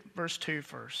 We'll look at verse 2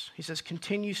 first. He says,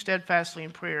 continue steadfastly in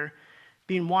prayer,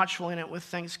 being watchful in it with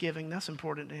thanksgiving. That's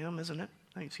important to him, isn't it?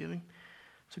 Thanksgiving.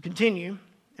 So continue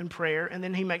in prayer, and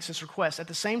then he makes this request. At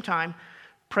the same time,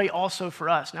 pray also for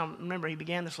us. Now, remember, he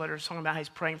began this letter talking about how he's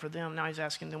praying for them. Now he's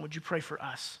asking them, would you pray for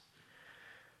us?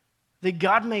 That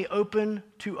God may open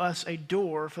to us a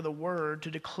door for the word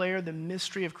to declare the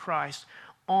mystery of Christ,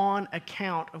 on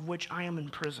account of which I am in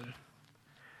prison,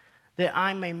 that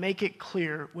I may make it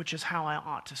clear which is how I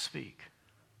ought to speak.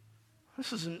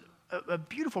 This is a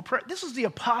beautiful prayer. This is the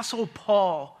Apostle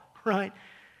Paul, right?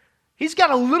 He's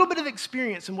got a little bit of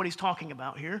experience in what he's talking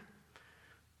about here.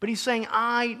 But he's saying,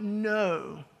 I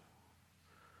know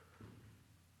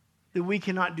that we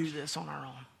cannot do this on our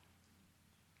own.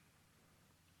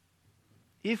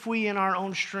 If we in our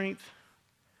own strength,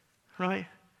 right,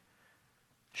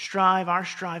 strive, our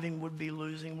striving would be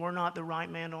losing. We're not the right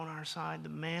man on our side, the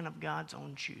man of God's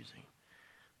own choosing.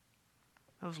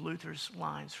 Those Luther's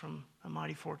lines from A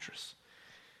Mighty Fortress.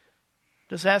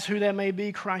 Just ask who that may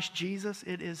be, Christ Jesus,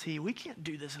 it is he. We can't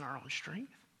do this in our own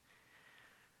strength.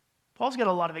 Paul's got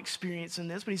a lot of experience in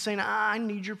this, but he's saying, I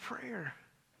need your prayer.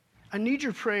 I need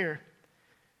your prayer.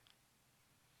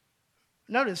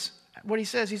 Notice what he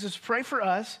says. He says, pray for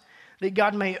us that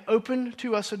God may open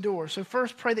to us a door. So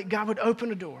first, pray that God would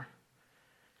open a door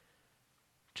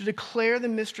to declare the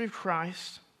mystery of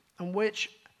Christ, of which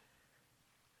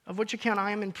account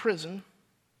I am in prison,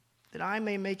 that I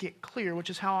may make it clear, which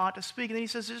is how I ought to speak. And then he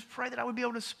says, just pray that I would be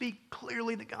able to speak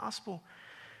clearly the gospel.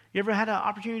 You ever had an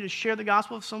opportunity to share the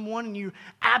gospel with someone and you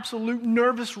absolute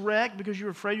nervous wreck because you're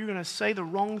afraid you're going to say the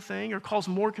wrong thing or cause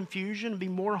more confusion and be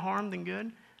more harm than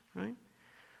good, right?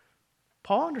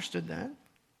 Paul understood that.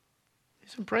 He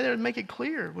said, pray that it would make it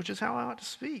clear, which is how I ought to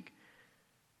speak.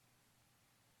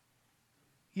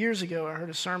 Years ago, I heard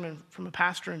a sermon from a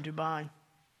pastor in Dubai,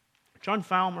 John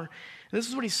Falmer, and this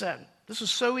is what he said. This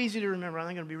is so easy to remember. I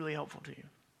think it'll be really helpful to you.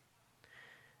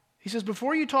 He says,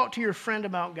 before you talk to your friend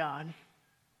about God,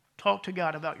 talk to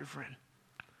God about your friend.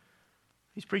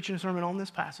 He's preaching a sermon on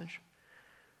this passage.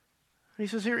 And he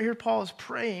says, here Paul is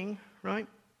praying, right,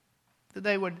 that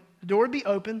the door would be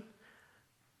open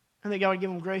and that God would give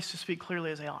them grace to speak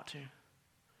clearly as they ought to.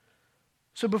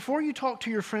 So before you talk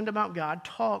to your friend about God,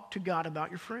 talk to God about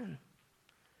your friend.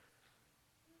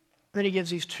 Then he gives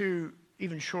these two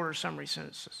even shorter summary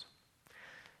sentences.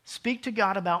 Speak to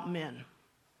God about men.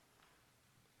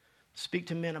 Speak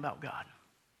to men about God.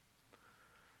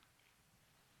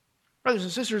 Brothers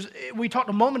and sisters, we talked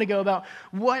a moment ago about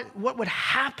what would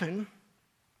happen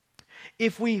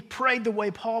if we prayed the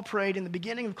way Paul prayed in the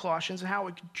beginning of Colossians and how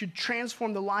it should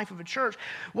transform the life of a church.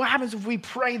 What happens if we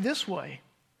pray this way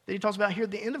that he talks about here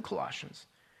at the end of Colossians?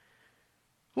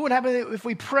 What would happen if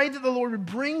we prayed that the Lord would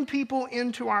bring people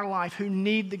into our life who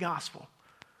need the gospel?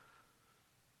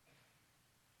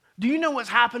 Do you know what's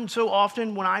happened so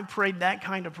often when I've prayed that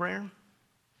kind of prayer?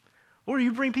 Or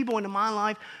you bring people into my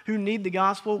life who need the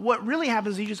gospel. What really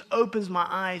happens is he just opens my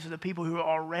eyes to the people who are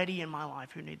already in my life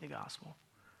who need the gospel.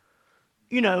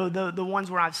 You know, the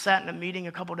ones where I've sat in a meeting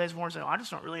a couple of days before and said, I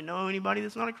just don't really know anybody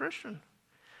that's not a Christian.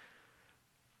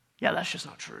 Yeah, that's just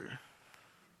not true.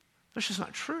 That's just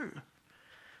not true.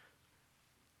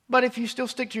 But if you still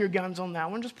stick to your guns on that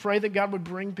one, just pray that God would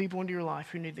bring people into your life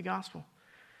who need the gospel.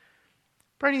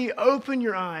 Pray that you open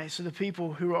your eyes to the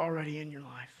people who are already in your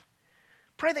life.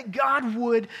 Pray that God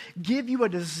would give you a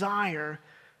desire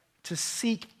to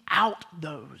seek out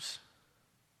those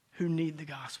who need the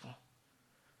gospel.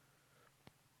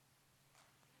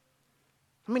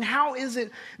 I mean, how is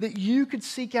it that you could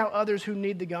seek out others who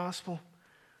need the gospel?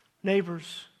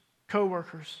 Neighbors,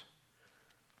 coworkers,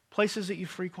 places that you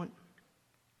frequent,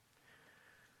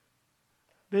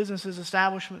 businesses,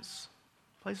 establishments,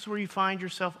 places where you find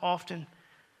yourself often.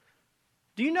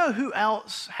 Do you know who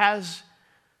else has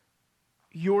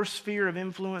your sphere of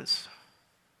influence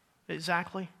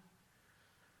exactly?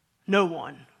 No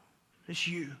one. It's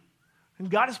you. And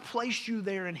God has placed you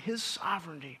there in his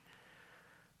sovereignty,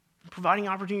 providing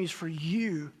opportunities for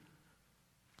you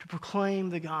to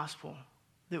proclaim the gospel,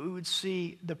 that we would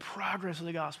see the progress of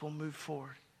the gospel move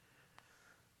forward.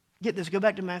 Get this, go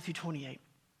back to Matthew 28.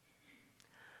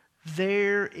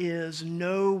 There is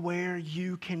nowhere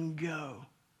you can go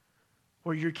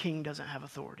where your king doesn't have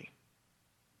authority.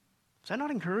 Does that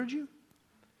not encourage you?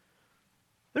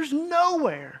 There's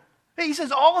nowhere. Hey, he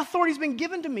says, all authority has been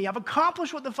given to me. I've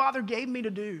accomplished what the Father gave me to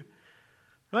do.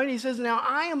 Right? He says, now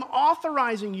I am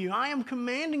authorizing you. I am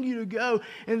commanding you to go.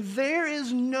 And there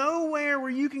is nowhere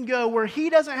where you can go where he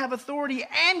doesn't have authority.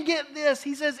 And get this,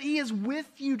 he says he is with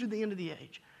you to the end of the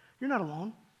age. You're not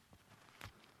alone.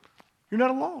 You're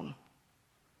not alone.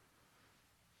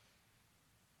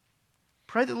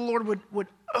 Pray that the Lord would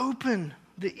open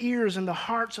the ears and the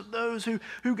hearts of those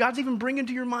who God's even bringing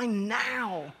to your mind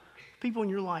now. People in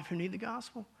your life who need the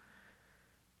gospel.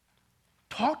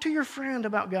 Talk to your friend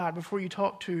about God before you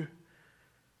talk to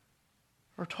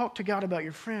God about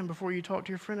your friend before you talk to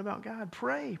your friend about God.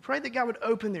 Pray. Pray that God would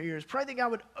open their ears. Pray that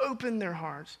God would open their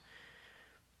hearts.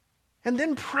 And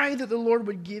then pray that the Lord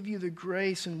would give you the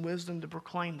grace and wisdom to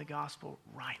proclaim the gospel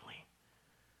rightly.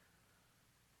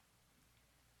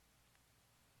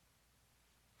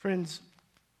 Friends,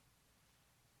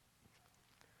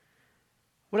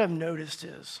 what I've noticed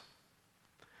is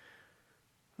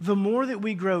the more that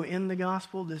we grow in the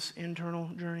gospel, this internal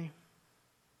journey,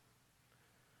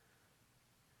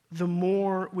 the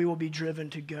more we will be driven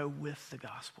to go with the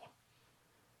gospel.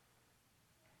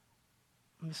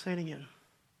 Let me say it again.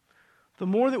 The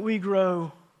more that we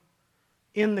grow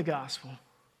in the gospel,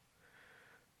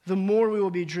 the more we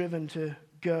will be driven to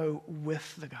go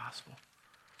with the gospel.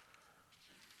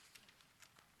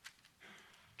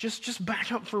 Just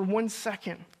back up for 1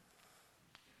 second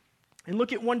and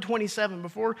look at 127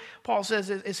 before Paul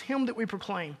says it's him that we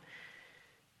proclaim.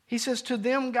 He says, to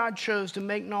them God chose to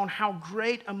make known how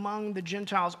great among the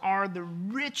Gentiles are the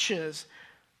riches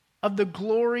of the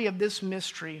glory of this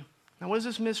mystery. Now, what is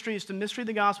this mystery? It's the mystery of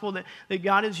the gospel that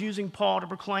God is using Paul to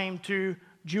proclaim to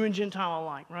Jew and Gentile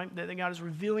alike, right? That God is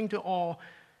revealing to all.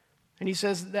 And he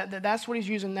says that's what he's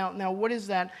using. Now, what is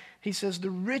that? He says the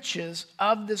riches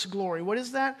of this glory. What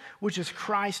is that? Which is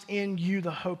Christ in you,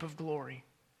 the hope of glory.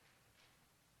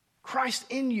 Christ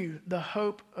in you, the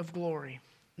hope of glory.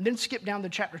 And then skip down to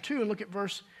chapter 2 and look at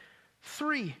verse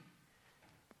 3.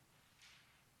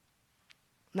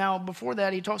 Now, before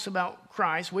that, he talks about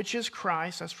Christ, which is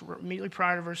Christ. That's immediately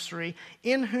prior to verse 3.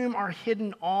 In whom are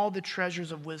hidden all the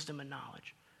treasures of wisdom and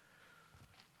knowledge.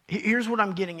 Here's what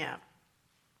I'm getting at.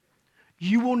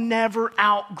 You will never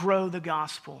outgrow the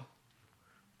gospel.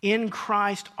 In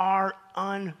Christ are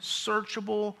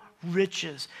unsearchable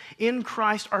riches. In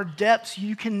Christ are depths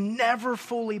you can never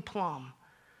fully plumb.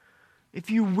 If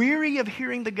you weary of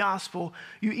hearing the gospel,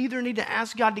 you either need to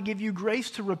ask God to give you grace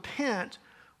to repent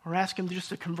or ask him just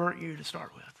to convert you to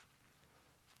start with.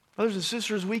 Brothers and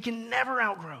sisters, we can never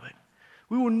outgrow it.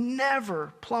 We will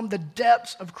never plumb the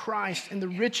depths of Christ and the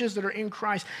riches that are in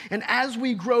Christ. And as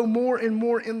we grow more and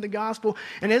more in the gospel,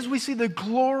 and as we see the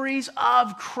glories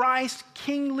of Christ's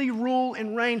kingly rule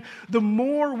and reign, the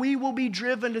more we will be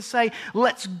driven to say,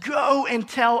 let's go and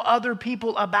tell other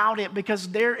people about it, because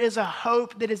there is a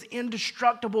hope that is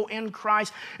indestructible in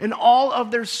Christ, and all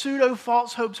of their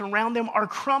pseudo-false hopes around them are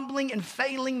crumbling and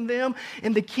failing them,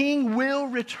 and the King will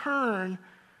return.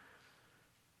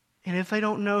 And if they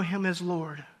don't know him as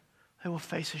Lord, they will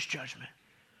face his judgment.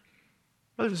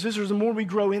 Brothers and sisters, the more we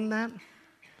grow in that,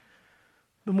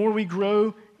 the more we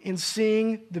grow in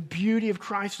seeing the beauty of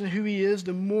Christ and who he is,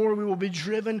 the more we will be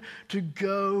driven to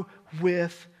go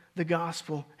with the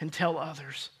gospel and tell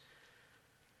others.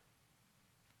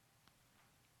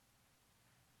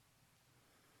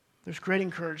 There's great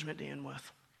encouragement to end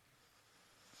with.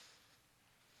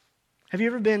 Have you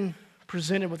ever been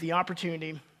presented with the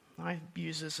opportunity? I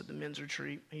use this at the men's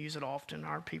retreat. I use it often.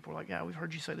 Our people are like, yeah, we've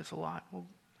heard you say this a lot. Well,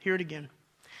 hear it again.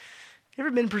 You ever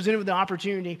been presented with the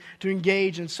opportunity to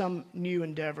engage in some new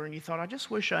endeavor and you thought, I just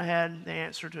wish I had the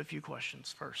answer to a few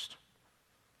questions first?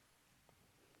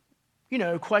 You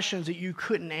know, questions that you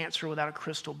couldn't answer without a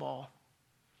crystal ball.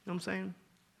 You know what I'm saying?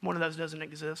 One of those doesn't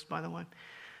exist, by the way.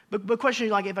 But questions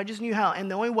like, if I just knew how,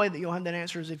 and the only way that you'll have that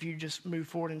answer is if you just move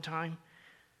forward in time.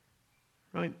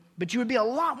 Right? But you would be a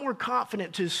lot more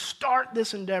confident to start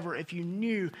this endeavor if you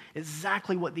knew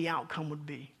exactly what the outcome would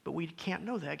be. But we can't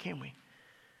know that, can we?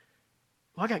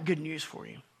 Well, I got good news for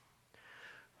you.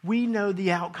 We know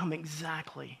the outcome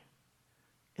exactly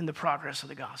in the progress of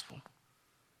the gospel.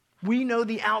 We know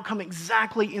the outcome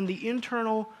exactly in the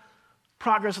internal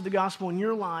progress of the gospel in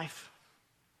your life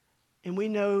And we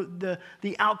know the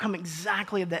outcome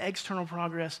exactly of the external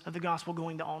progress of the gospel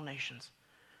going to all nations.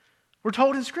 We're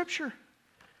told in Scripture.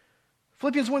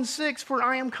 Philippians 1:6, for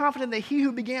I am confident that he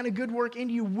who began a good work in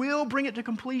you will bring it to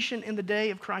completion in the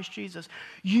day of Christ Jesus.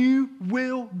 You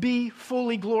will be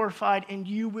fully glorified and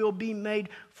you will be made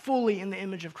fully in the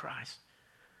image of Christ.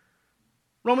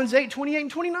 Romans 8:28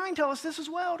 and 29 tell us this as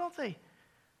well, don't they?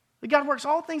 That God works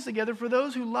all things together for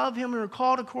those who love him and are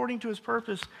called according to his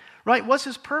purpose. Right? What's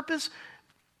his purpose?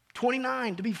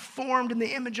 29, to be formed in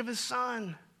the image of his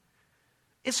Son.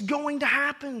 It's going to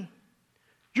happen.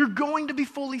 You're going to be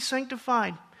fully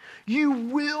sanctified. You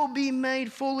will be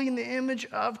made fully in the image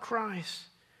of Christ.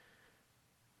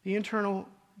 The internal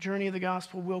journey of the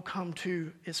gospel will come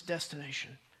to its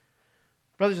destination.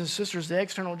 Brothers and sisters, the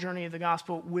external journey of the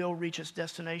gospel will reach its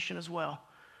destination as well.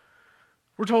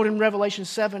 We're told in Revelation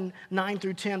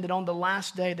 7:9-10 that on the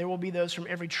last day there will be those from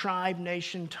every tribe,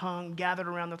 nation, tongue gathered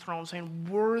around the throne saying,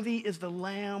 worthy is the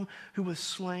Lamb who was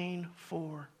slain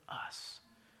for us.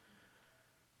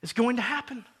 It's going to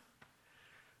happen.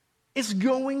 It's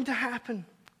going to happen.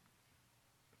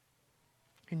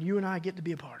 And you and I get to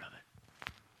be a part of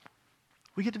it.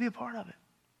 We get to be a part of it.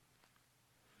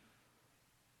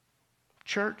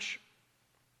 Church,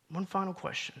 one final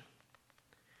question.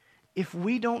 If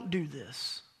we don't do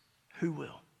this, who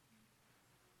will?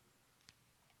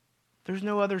 There's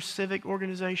no other civic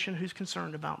organization who's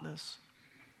concerned about this.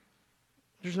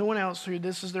 There's no one else who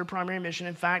this is their primary mission.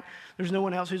 In fact, there's no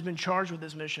one else who's been charged with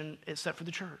this mission except for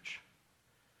the church.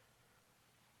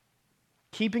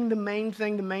 Keeping the main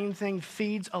thing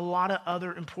feeds a lot of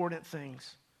other important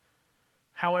things.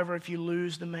 However, if you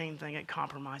lose the main thing, it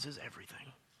compromises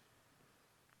everything.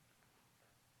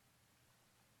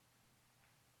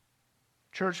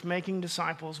 Church, making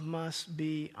disciples must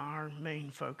be our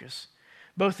main focus,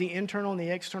 both the internal and the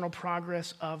external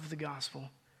progress of the gospel.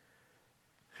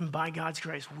 And by God's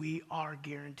grace, we are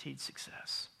guaranteed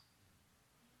success.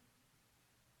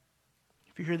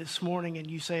 If you're here this morning and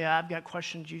you say, I've got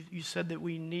questions, you said that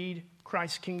we need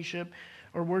Christ's kingship,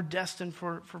 or we're destined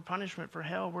for punishment, for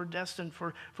hell, we're destined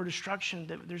for destruction,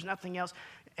 that there's nothing else,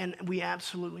 and we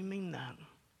absolutely mean that.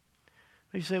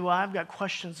 You say, well, I've got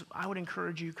questions. I would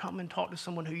encourage you, come and talk to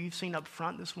someone who you've seen up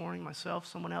front this morning, myself,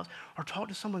 someone else, or talk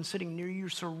to someone sitting near you. You're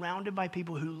surrounded by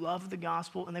people who love the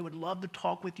gospel, and they would love to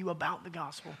talk with you about the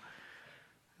gospel.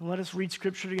 And let us read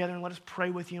Scripture together, and let us pray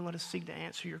with you, and let us seek to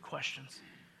answer your questions.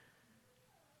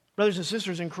 Brothers and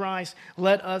sisters in Christ,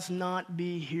 let us not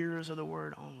be hearers of the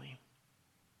word only,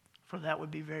 for that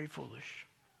would be very foolish.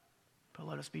 But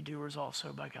let us be doers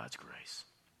also by God's grace.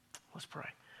 Let's pray.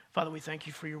 Father, we thank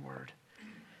you for your word.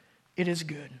 It is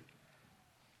good.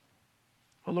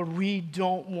 Oh Lord, we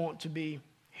don't want to be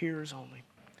hearers only.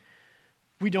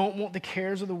 We don't want the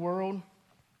cares of the world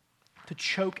to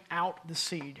choke out the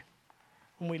seed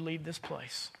when we leave this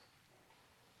place.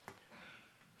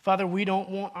 Father, we don't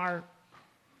want our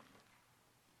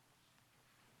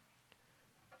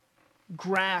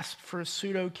grasp for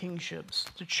pseudo-kingships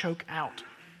to choke out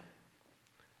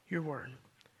your word.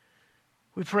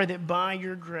 We pray that by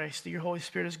your grace, that your Holy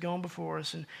Spirit has gone before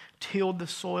us and tilled the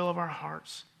soil of our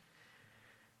hearts,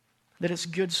 that it's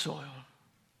good soil.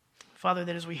 Father,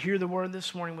 that as we hear the word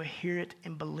this morning, we hear it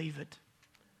and believe it,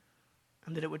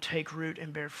 and that it would take root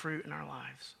and bear fruit in our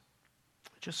lives.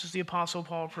 Just as the Apostle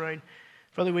Paul prayed,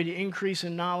 Father, we'd increase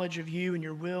in knowledge of you and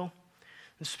your will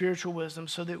and spiritual wisdom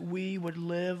so that we would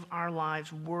live our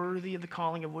lives worthy of the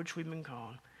calling of which we've been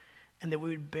called, and that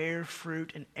we would bear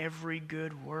fruit in every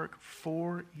good work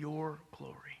for your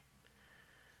glory.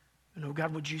 And oh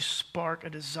God, would you spark a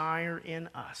desire in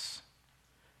us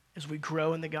as we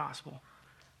grow in the gospel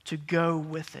to go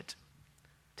with it,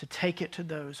 to take it to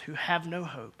those who have no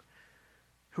hope,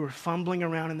 who are fumbling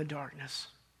around in the darkness.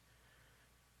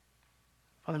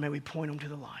 Father, may we point them to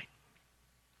the light.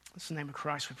 In the name of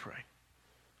Christ we pray.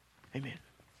 Amen.